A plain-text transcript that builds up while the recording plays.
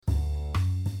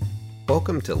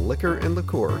Welcome to Liquor and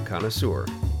Liqueur Connoisseur,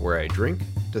 where I drink,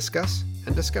 discuss,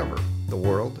 and discover the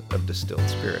world of distilled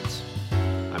spirits.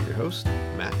 I'm your host,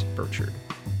 Matt Burchard.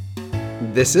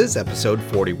 This is episode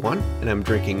 41, and I'm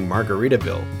drinking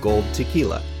Margaritaville Gold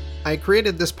Tequila. I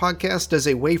created this podcast as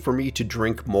a way for me to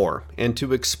drink more and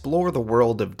to explore the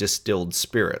world of distilled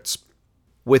spirits.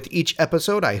 With each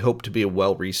episode, I hope to be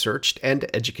well-researched and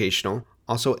educational,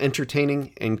 also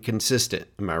entertaining and consistent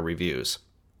in my reviews.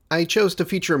 I chose to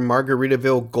feature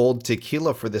Margaritaville Gold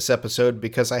Tequila for this episode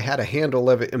because I had a handle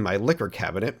of it in my liquor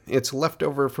cabinet. It's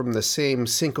leftover from the same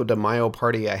Cinco de Mayo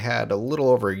party I had a little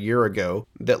over a year ago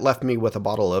that left me with a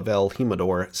bottle of El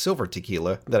Jimador Silver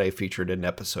Tequila that I featured in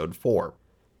episode 4.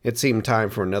 It seemed time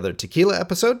for another tequila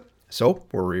episode, so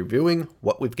we're reviewing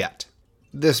what we've got.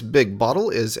 This big bottle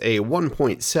is a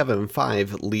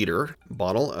 1.75 liter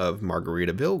bottle of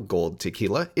Margaritaville Gold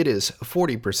Tequila. It is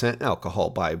 40% alcohol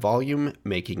by volume,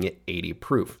 making it 80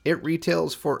 proof. It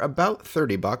retails for about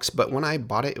 $30, but when I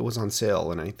bought it, it was on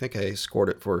sale, and I think I scored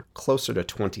it for closer to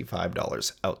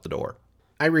 $25 out the door.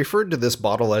 I referred to this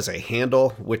bottle as a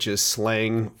handle, which is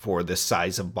slang for this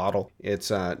size of bottle. It's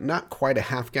not quite a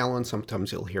half gallon.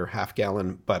 Sometimes you'll hear half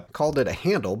gallon, but called it a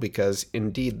handle because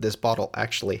indeed this bottle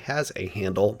actually has a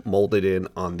handle molded in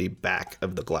on the back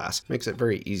of the glass. Makes it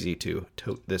very easy to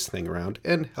tote this thing around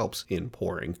and helps in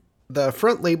pouring. The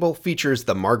front label features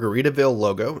the Margaritaville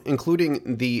logo,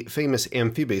 including the famous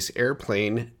amphibious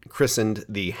airplane christened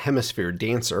the Hemisphere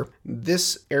Dancer.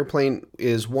 This airplane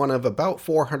is one of about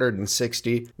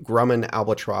 460 Grumman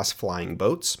Albatross flying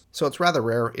boats, so it's rather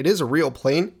rare. It is a real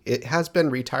plane. It has been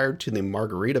retired to the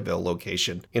Margaritaville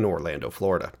location in Orlando,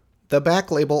 Florida. The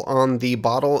back label on the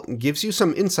bottle gives you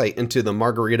some insight into the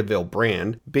Margaritaville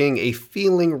brand, being a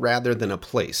feeling rather than a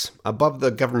place. Above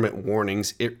the government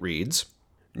warnings, it reads,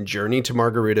 "Journey to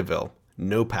Margaritaville,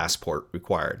 no passport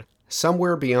required.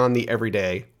 Somewhere beyond the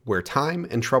everyday, where time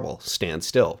and trouble stand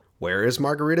still. Where is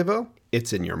Margaritaville?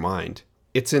 It's in your mind.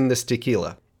 It's in this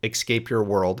tequila. Escape your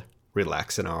world,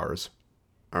 relax in ours."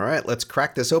 All right, let's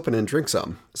crack this open and drink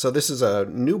some. So this is a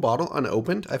new bottle,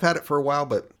 unopened. I've had it for a while,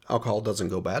 but alcohol doesn't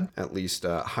go bad, at least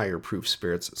higher proof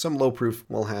spirits. Some low proof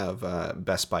will have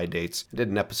best by dates. I did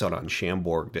an episode on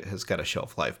Chambord that has got a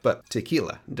shelf life, but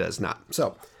tequila does not.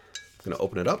 So I'm going to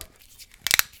open it up.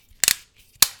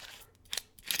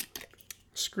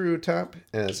 Screw top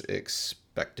as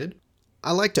expected.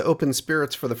 I like to open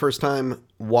spirits for the first time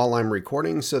while I'm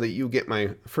recording so that you get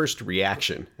my first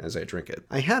reaction as I drink it.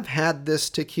 I have had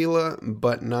this tequila,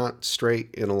 but not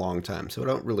straight in a long time, so I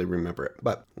don't really remember it.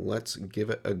 But let's give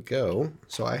it a go.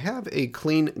 So I have a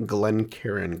clean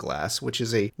Glencairn glass, which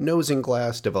is a nosing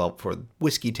glass developed for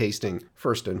whiskey tasting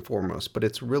first and foremost, but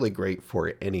it's really great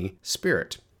for any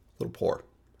spirit. Little pour.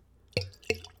 A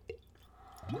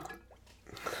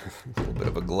little bit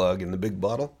of a glug in the big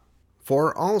bottle.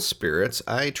 For all spirits,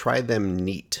 I try them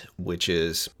neat, which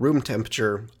is room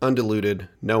temperature, undiluted,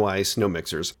 no ice, no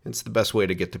mixers. It's the best way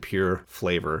to get the pure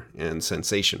flavor and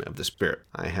sensation of the spirit.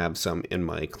 I have some in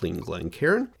my clean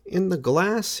Glencairn. In the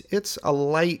glass, it's a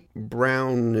light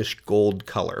brownish gold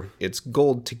color. It's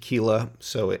gold tequila,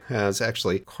 so it has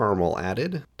actually caramel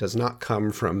added. Does not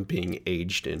come from being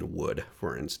aged in wood,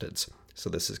 for instance.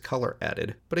 So this is color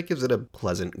added, but it gives it a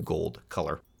pleasant gold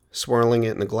color. Swirling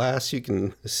it in the glass, you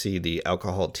can see the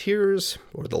alcohol tears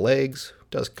or the legs. It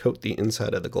does coat the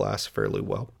inside of the glass fairly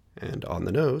well. And on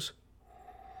the nose,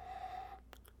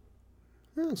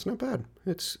 it's not bad.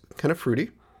 It's kind of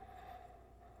fruity.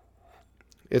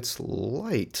 It's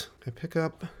light. I pick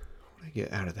up, what do I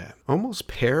get out of that? Almost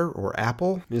pear or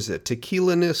apple. Is a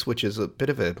tequila-ness, which is a bit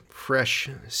of a fresh,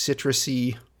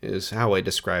 citrusy, is how I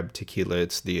describe tequila.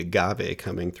 It's the agave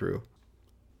coming through.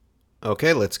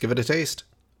 Okay, let's give it a taste.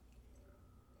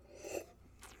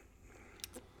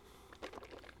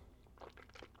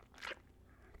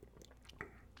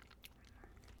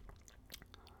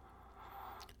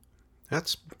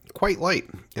 That's quite light,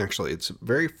 actually. It's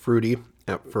very fruity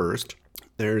at first.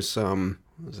 There's some,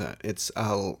 what is that? It's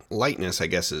lightness, I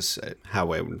guess, is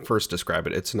how I would first describe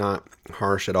it. It's not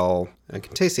harsh at all. I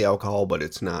can taste the alcohol, but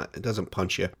it doesn't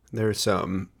punch you. There's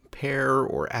some pear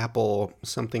or apple,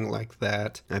 something like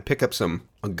that. I pick up some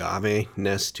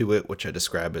agave-ness to it, which I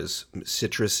describe as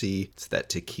citrusy. It's that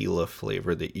tequila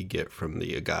flavor that you get from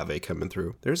the agave coming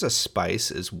through. There's a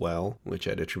spice as well, which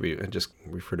I just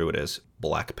refer to it as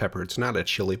black pepper. It's not a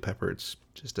chili pepper, it's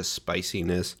just a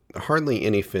spiciness. Hardly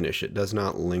any finish. It does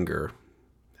not linger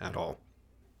at all.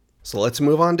 So let's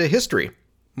move on to history.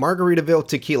 Margaritaville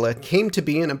Tequila came to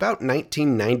be in about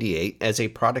 1998 as a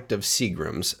product of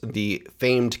Seagram's, the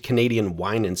famed Canadian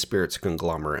wine and spirits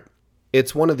conglomerate.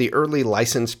 It's one of the early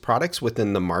licensed products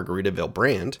within the Margaritaville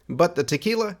brand, but the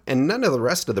tequila and none of the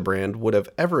rest of the brand would have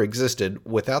ever existed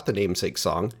without the namesake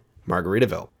song,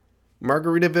 Margaritaville.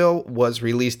 Margaritaville was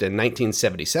released in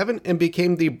 1977 and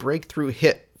became the breakthrough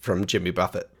hit from Jimmy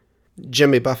Buffett.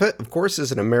 Jimmy Buffett, of course,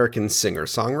 is an American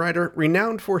singer-songwriter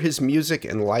renowned for his music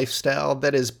and lifestyle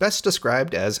that is best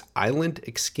described as island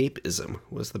escapism,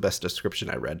 was the best description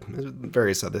I read.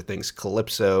 Various other things,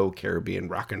 calypso, Caribbean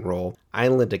rock and roll.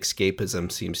 Island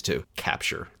escapism seems to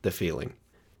capture the feeling.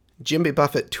 Jimmy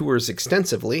Buffett tours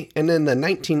extensively, and in the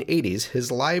 1980s,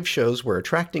 his live shows were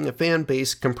attracting a fan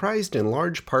base comprised in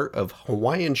large part of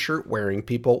Hawaiian shirt-wearing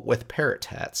people with parrot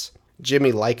hats.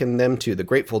 Jimmy likened them to the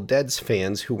Grateful Dead's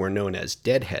fans who were known as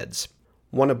Deadheads.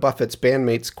 One of Buffett's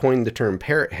bandmates coined the term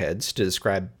parrot heads to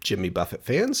describe Jimmy Buffett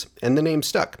fans, and the name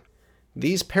stuck.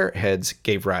 These parrot heads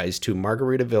gave rise to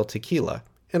Margaritaville Tequila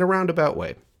in a roundabout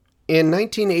way. In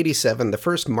 1987, the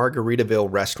first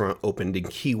Margaritaville restaurant opened in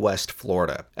Key West,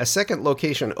 Florida. A second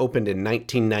location opened in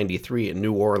 1993 in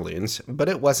New Orleans, but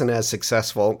it wasn't as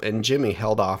successful, and Jimmy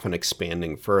held off on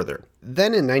expanding further.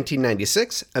 Then in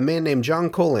 1996, a man named John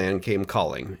Colan came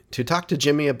calling to talk to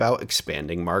Jimmy about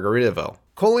expanding Margaritaville.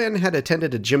 Colan had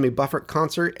attended a Jimmy Buffett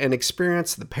concert and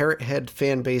experienced the Parrot Head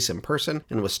fan base in person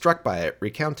and was struck by it,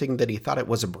 recounting that he thought it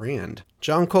was a brand.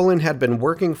 John Colan had been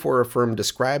working for a firm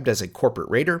described as a corporate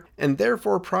raider and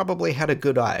therefore probably had a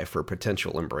good eye for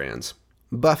potential in brands.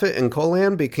 Buffett and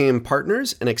Colan became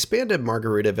partners and expanded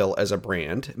Margaritaville as a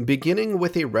brand, beginning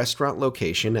with a restaurant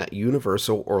location at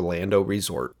Universal Orlando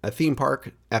Resort, a theme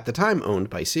park at the time owned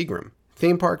by Seagram.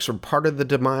 Theme parks were part of the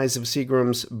demise of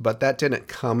Seagram's, but that didn't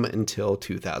come until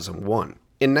 2001.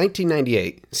 In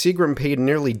 1998, Seagram paid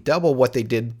nearly double what they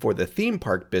did for the theme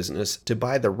park business to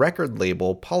buy the record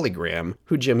label Polygram,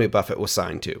 who Jimmy Buffett was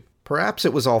signed to. Perhaps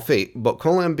it was all fate, but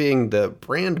Colan, being the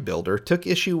brand builder, took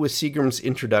issue with Seagram's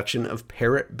introduction of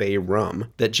Parrot Bay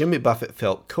rum that Jimmy Buffett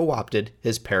felt co-opted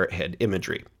his parrot head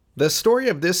imagery. The story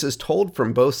of this is told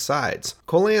from both sides.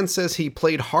 Colan says he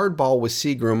played hardball with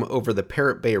Seagram over the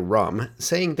Parrot Bay rum,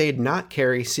 saying they'd not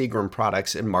carry Seagram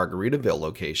products in Margaritaville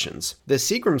locations. The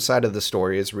Seagram side of the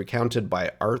story is recounted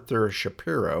by Arthur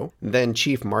Shapiro, then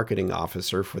Chief Marketing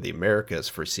Officer for the Americas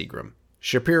for Seagram.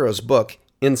 Shapiro's book,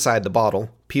 Inside the Bottle,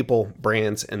 People,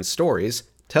 Brands, and Stories,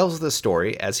 tells the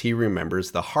story as he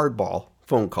remembers the hardball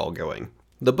phone call going.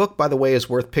 The book, by the way, is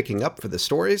worth picking up for the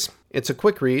stories. It's a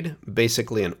quick read,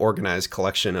 basically an organized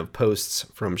collection of posts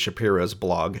from Shapiro's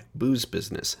blog,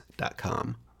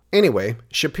 boozebusiness.com. Anyway,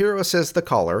 Shapiro says the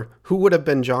caller, who would have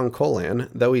been John Colan,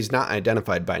 though he's not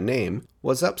identified by name,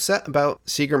 was upset about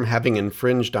Seagram having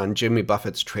infringed on Jimmy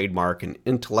Buffett's trademark and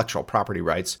intellectual property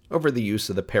rights over the use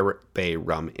of the Parrot Bay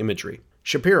rum imagery.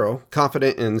 Shapiro,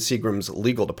 confident in Seagram's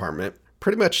legal department,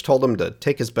 pretty much told him to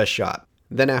take his best shot.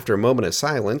 Then, after a moment of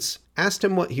silence, asked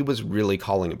him what he was really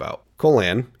calling about.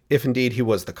 Colan, if indeed he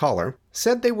was the caller,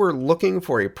 said they were looking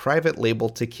for a private label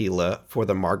tequila for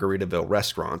the Margaritaville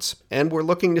restaurants, and were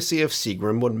looking to see if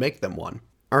Seagram would make them one.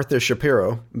 Arthur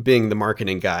Shapiro, being the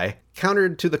marketing guy,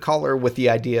 countered to the caller with the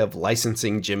idea of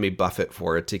licensing Jimmy Buffett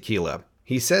for a tequila.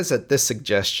 He says at this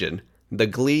suggestion, the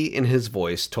glee in his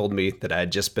voice told me that I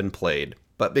had just been played.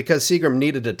 But because Seagram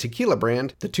needed a tequila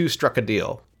brand, the two struck a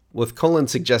deal, with Colan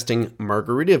suggesting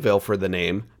Margaritaville for the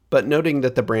name, but noting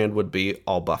that the brand would be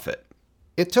all Buffett.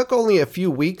 It took only a few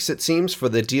weeks, it seems, for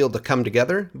the deal to come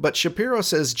together, but Shapiro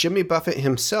says Jimmy Buffett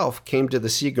himself came to the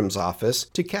Seagram's office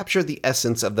to capture the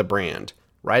essence of the brand,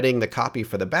 writing the copy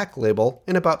for the back label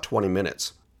in about 20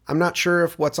 minutes. I'm not sure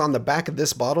if what's on the back of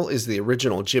this bottle is the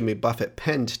original Jimmy Buffett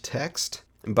penned text,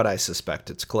 but I suspect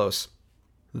it's close.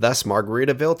 Thus,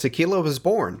 Margaritaville Tequila was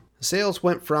born. Sales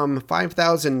went from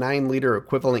 5,000 9-liter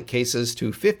equivalent cases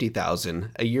to 50,000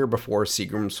 a year before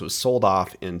Seagram's was sold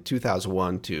off in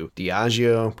 2001 to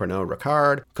Diageo, Pernod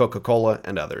Ricard, Coca-Cola,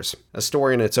 and others. A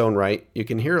story in its own right. You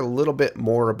can hear a little bit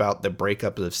more about the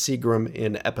breakup of Seagram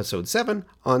in episode 7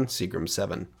 on Seagram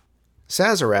 7.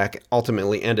 Sazerac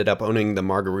ultimately ended up owning the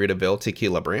Margaritaville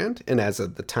tequila brand, and as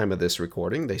of the time of this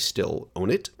recording, they still own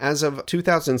it. As of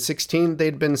 2016,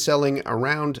 they'd been selling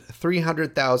around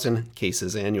 300,000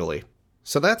 cases annually.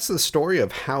 So that's the story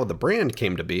of how the brand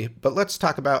came to be, but let's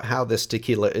talk about how this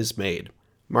tequila is made.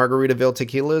 Margaritaville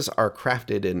tequilas are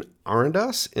crafted in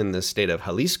Arandas in the state of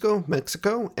Jalisco,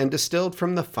 Mexico, and distilled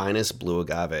from the finest blue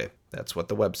agave. That's what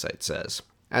the website says.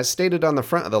 As stated on the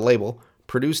front of the label,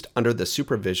 produced under the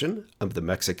supervision of the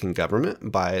Mexican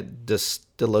government by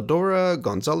Destiladora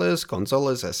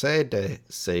González S.A. de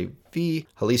Sevilla,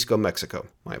 Jalisco, Mexico.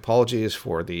 My apologies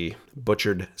for the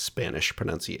butchered Spanish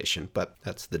pronunciation, but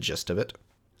that's the gist of it.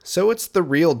 So it's the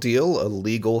real deal, a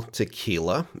legal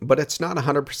tequila, but it's not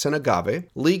 100% agave.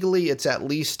 Legally, it's at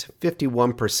least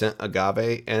 51%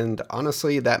 agave, and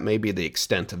honestly, that may be the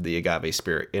extent of the agave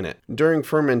spirit in it. During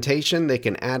fermentation, they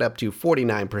can add up to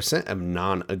 49% of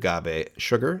non-agave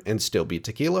sugar and still be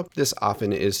tequila. This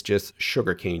often is just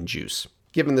sugarcane juice.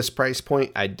 Given this price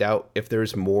point, I doubt if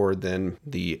there's more than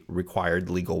the required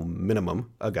legal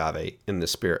minimum agave in the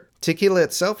spirit. Tequila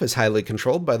itself is highly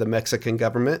controlled by the Mexican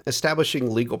government,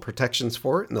 establishing legal protections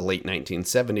for it in the late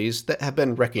 1970s that have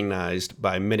been recognized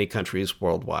by many countries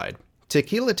worldwide.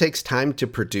 Tequila takes time to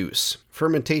produce.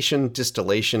 Fermentation,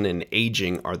 distillation, and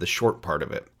aging are the short part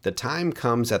of it. The time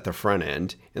comes at the front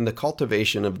end in the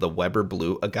cultivation of the Weber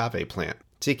Blue agave plant.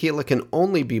 Tequila can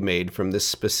only be made from this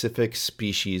specific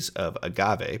species of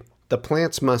agave. The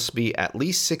plants must be at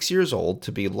least 6 years old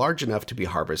to be large enough to be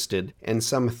harvested, and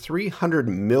some 300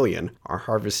 million are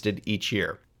harvested each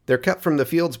year. They're cut from the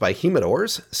fields by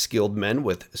humidors, skilled men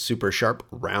with super sharp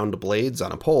round blades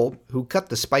on a pole, who cut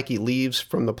the spiky leaves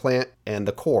from the plant and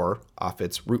the core off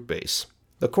its root base.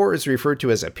 The core is referred to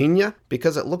as a piña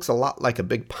because it looks a lot like a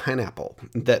big pineapple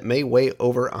that may weigh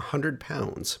over 100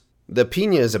 pounds. The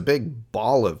piña is a big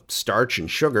ball of starch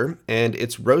and sugar, and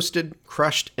it's roasted,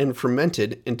 crushed, and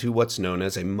fermented into what's known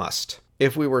as a must.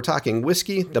 If we were talking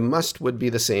whiskey, the must would be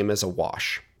the same as a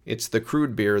wash. It's the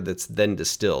crude beer that's then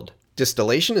distilled.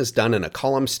 Distillation is done in a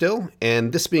column still,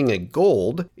 and this being a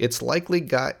gold, it's likely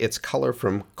got its color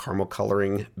from caramel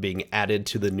coloring being added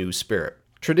to the new spirit.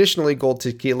 Traditionally, gold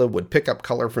tequila would pick up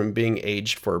color from being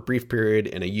aged for a brief period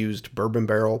in a used bourbon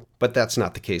barrel, but that's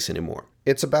not the case anymore.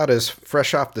 It's about as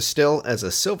fresh off the still as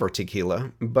a silver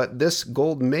tequila, but this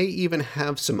gold may even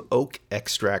have some oak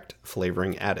extract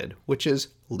flavoring added, which is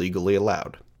legally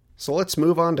allowed. So let's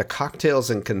move on to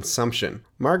cocktails and consumption.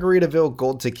 Margaritaville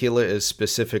Gold Tequila is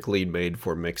specifically made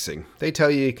for mixing. They tell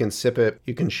you can sip it,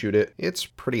 you can shoot it. It's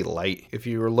pretty light. If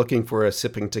you were looking for a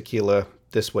sipping tequila,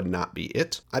 this would not be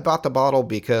it. I bought the bottle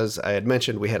because I had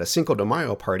mentioned we had a Cinco de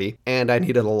Mayo party and I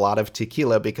needed a lot of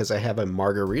tequila because I have a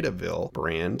Margaritaville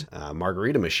brand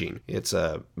margarita machine. It's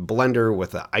a blender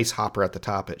with an ice hopper at the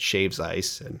top. It shaves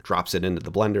ice and drops it into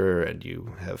the blender, and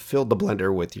you have filled the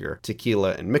blender with your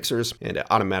tequila and mixers, and it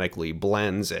automatically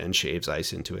blends and shaves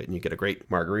ice into it, and you get a great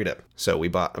margarita. So we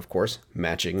bought, of course,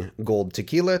 matching gold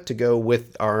tequila to go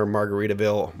with our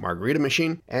Margaritaville margarita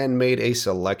machine and made a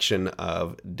selection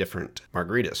of different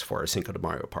margaritas for our Cinco de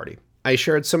Mayo party. I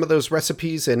shared some of those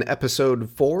recipes in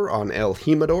episode 4 on El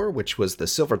Jimador, which was the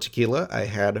silver tequila I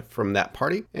had from that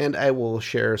party, and I will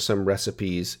share some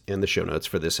recipes in the show notes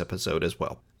for this episode as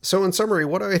well. So in summary,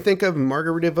 what do I think of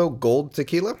Margaritaville Gold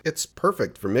Tequila? It's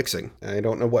perfect for mixing. I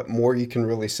don't know what more you can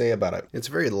really say about it. It's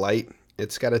very light.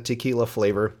 It's got a tequila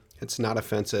flavor. It's not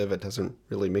offensive. It doesn't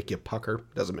really make you pucker.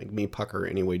 It doesn't make me pucker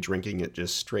anyway, drinking it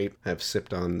just straight. I've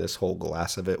sipped on this whole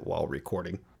glass of it while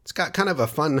recording. It's got kind of a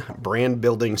fun brand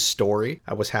building story.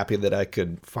 I was happy that I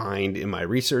could find in my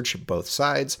research both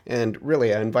sides. And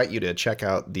really, I invite you to check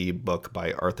out the book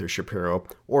by Arthur Shapiro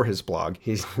or his blog.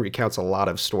 He recounts a lot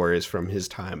of stories from his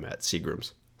time at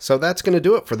Seagram's. So that's going to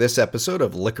do it for this episode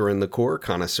of Liquor and Liqueur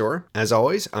Connoisseur. As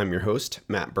always, I'm your host,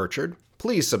 Matt Burchard.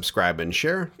 Please subscribe and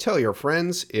share. Tell your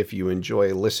friends. If you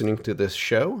enjoy listening to this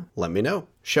show, let me know.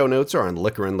 Show notes are on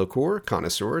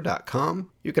liquorandliqueurconnoisseur.com.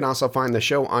 You can also find the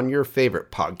show on your favorite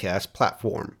podcast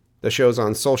platform. The show's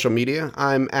on social media.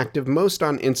 I'm active most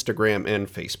on Instagram and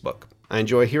Facebook. I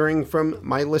enjoy hearing from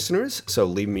my listeners, so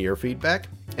leave me your feedback.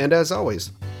 And as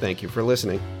always, thank you for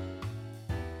listening.